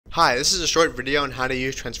Hi, this is a short video on how to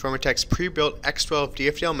use TransformaTech's pre-built X12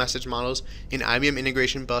 DFDL message models in IBM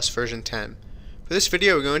Integration Bus version 10. For this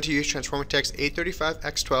video, we're going to use TransformaTech's 835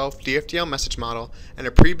 X12 DFDL message model and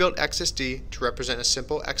a pre-built XSD to represent a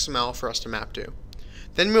simple XML for us to map to.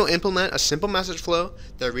 Then we'll implement a simple message flow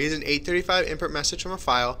that reads an 835 input message from a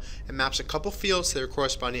file and maps a couple fields to their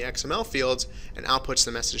corresponding XML fields and outputs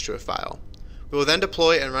the message to a file. We will then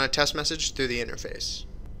deploy and run a test message through the interface.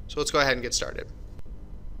 So let's go ahead and get started.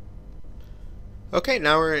 Okay,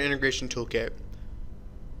 now we're in Integration Toolkit.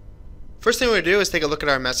 First thing we're going to do is take a look at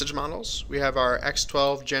our message models. We have our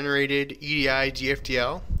X12 generated EDI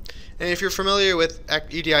DFDL, and if you're familiar with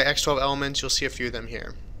EDI X12 elements, you'll see a few of them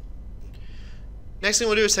here. Next thing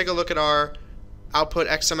we'll do is take a look at our output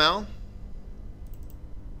XML.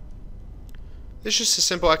 This is just a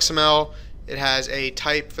simple XML. It has a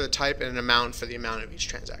type for the type and an amount for the amount of each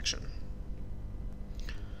transaction.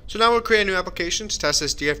 So now we'll create a new application to test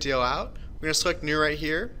this DFDL out. We're going to select New right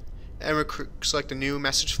here, and we'll select a new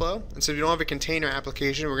message flow. And since we don't have a container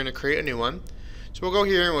application, we're going to create a new one. So we'll go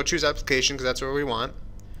here and we'll choose Application because that's what we want.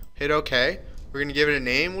 Hit OK. We're going to give it a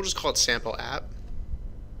name. We'll just call it Sample App.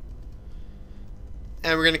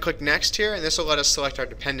 And we're going to click Next here, and this will let us select our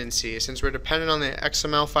dependency. Since we're dependent on the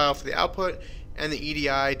XML file for the output and the EDI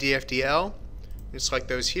DFDL, we'll select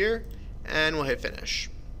those here, and we'll hit Finish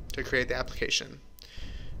to create the application.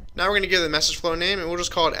 Now we're going to give the message flow name, and we'll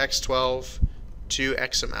just call it X12 to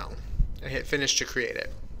XML and hit Finish to create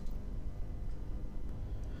it.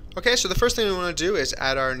 Okay, so the first thing we want to do is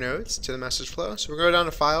add our nodes to the message flow. So we'll go down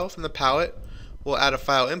to File from the palette. We'll add a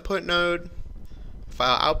File Input node,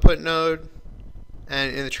 File Output node,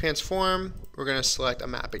 and in the Transform, we're going to select a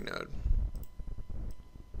Mapping node.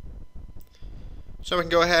 So we can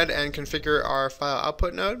go ahead and configure our File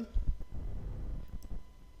Output node.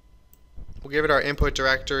 We'll give it our input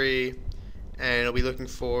directory, and it'll be looking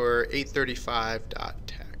for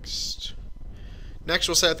 835.txt. Next,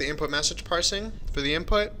 we'll set up the input message parsing for the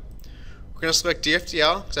input. We're going to select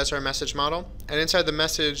DFDL because that's our message model, and inside the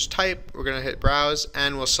message type, we're going to hit Browse,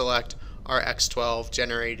 and we'll select our X12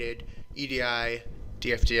 generated EDI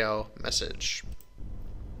DFDL message.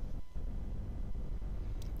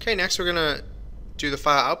 Okay, next we're going to do the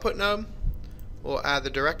file output node. We'll add the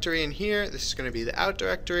directory in here. This is going to be the out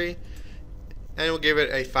directory. And we'll give it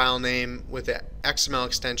a file name with the XML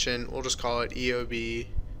extension. We'll just call it eob.xml.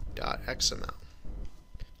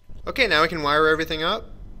 Okay, now we can wire everything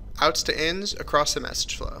up, outs to ins, across the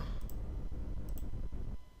message flow.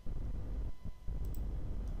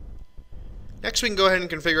 Next we can go ahead and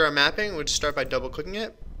configure our mapping. We'll just start by double clicking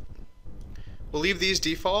it. We'll leave these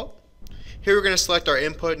default. Here we're going to select our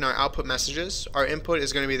input and our output messages. Our input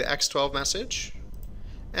is going to be the X12 message,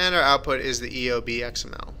 and our output is the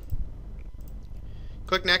eob.xml.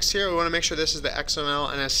 Click Next here. We want to make sure this is the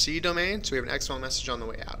XML and SC domain, so we have an XML message on the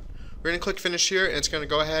way out. We're going to click Finish here, and it's going to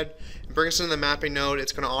go ahead and bring us into the mapping node.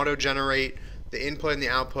 It's going to auto-generate the input and the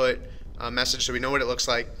output message so we know what it looks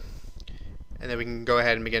like, and then we can go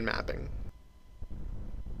ahead and begin mapping.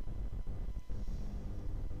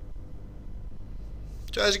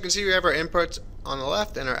 So as you can see, we have our inputs on the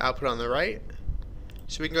left and our output on the right.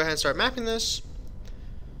 So we can go ahead and start mapping this.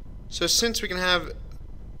 So since we can have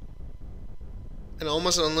an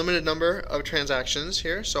almost unlimited number of transactions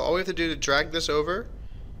here, so all we have to do to drag this over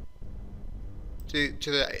to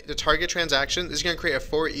the target transaction is going to create a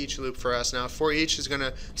for each loop for us. Now for each is going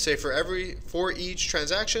to say for each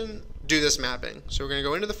transaction do this mapping. So we're going to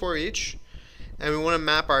go into the for each, and we want to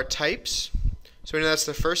map our types. So we know that's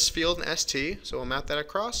the first field in ST, so we'll map that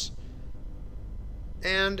across,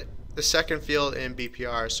 and the second field in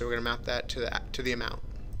BPR, so we're going to map that to the amount.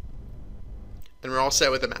 And we're all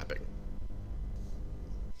set with the mapping.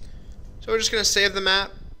 So we're just going to save the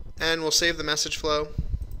map, and we'll save the message flow.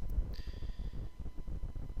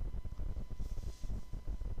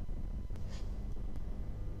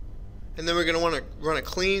 And then we're going to want to run it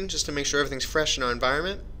clean just to make sure everything's fresh in our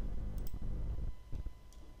environment.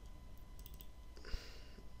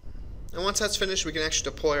 And once that's finished, we can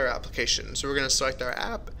actually deploy our application. So we're going to select our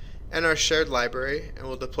app and our shared library, and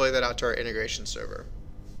we'll deploy that out to our integration server.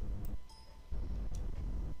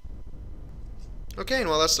 Okay, and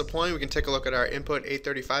while that's deploying, we can take a look at our input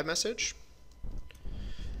 835 message.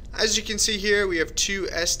 As you can see here, we have two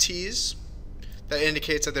STs. That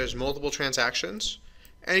indicates that there's multiple transactions.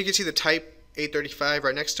 And you can see the type 835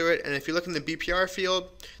 right next to it. And if you look in the BPR field,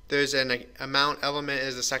 there's an amount element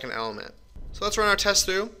as the second element. So let's run our test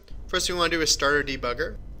through. First thing we want to do is start our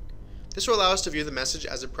debugger. This will allow us to view the message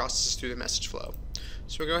as it processes through the message flow.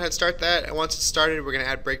 So we're going to go ahead and start that, and once it's started, we're going to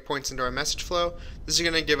add breakpoints into our message flow. This is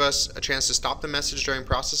going to give us a chance to stop the message during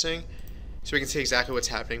processing so we can see exactly what's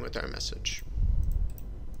happening with our message.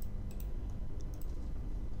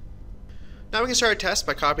 Now we can start a test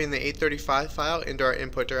by copying the 835 file into our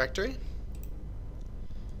input directory.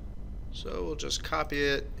 So we'll just copy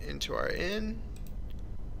it into our in,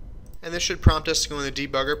 and this should prompt us to go in the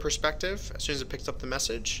debugger perspective as soon as it picks up the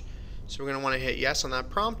message. So we're going to want to hit yes on that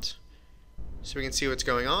prompt so we can see what's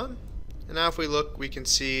going on. And now if we look, we can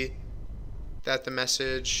see that the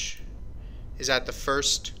message is at the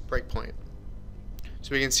first breakpoint.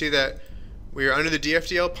 So we can see that we are under the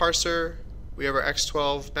DFDL parser, we have our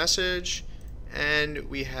X12 message, and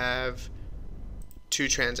we have 2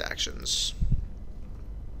 transactions.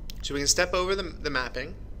 So we can step over the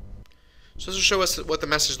mapping. So this will show us what the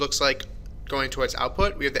message looks like going towards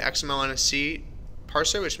output. We have the XML and a C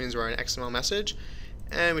parser, which means we're an XML message,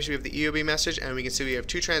 and we have the EOB message, and we can see we have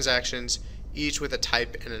 2 transactions, each with a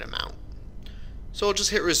type and an amount. So we'll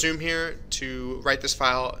just hit resume here to write this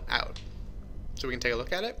file out so we can take a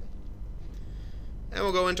look at it. And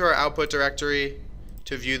we'll go into our output directory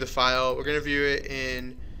to view the file. We're going to view it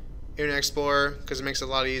in Internet Explorer because it makes it a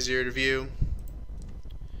lot easier to view.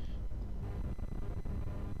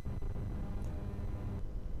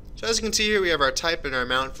 So as you can see here, we have our type and our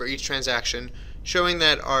amount for each transaction, showing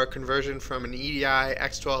that our conversion from an EDI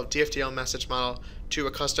X12 DFDL message model to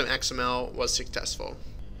a custom XML was successful.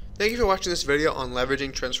 Thank you for watching this video on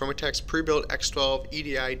leveraging TransformaTech's pre-built X12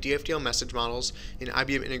 EDI DFDL message models in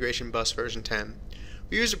IBM Integration Bus version 10.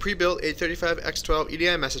 We used a pre-built 835 X12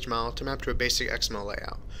 EDI message model to map to a basic XML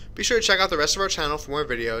layout. Be sure to check out the rest of our channel for more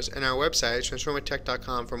videos and our website,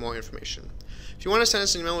 TransformaTech.com, for more information. If you want to send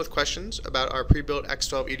us an email with questions about our pre-built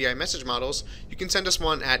X12 EDI message models, you can send us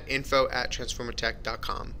one at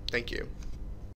info@transformatech.com. Thank you.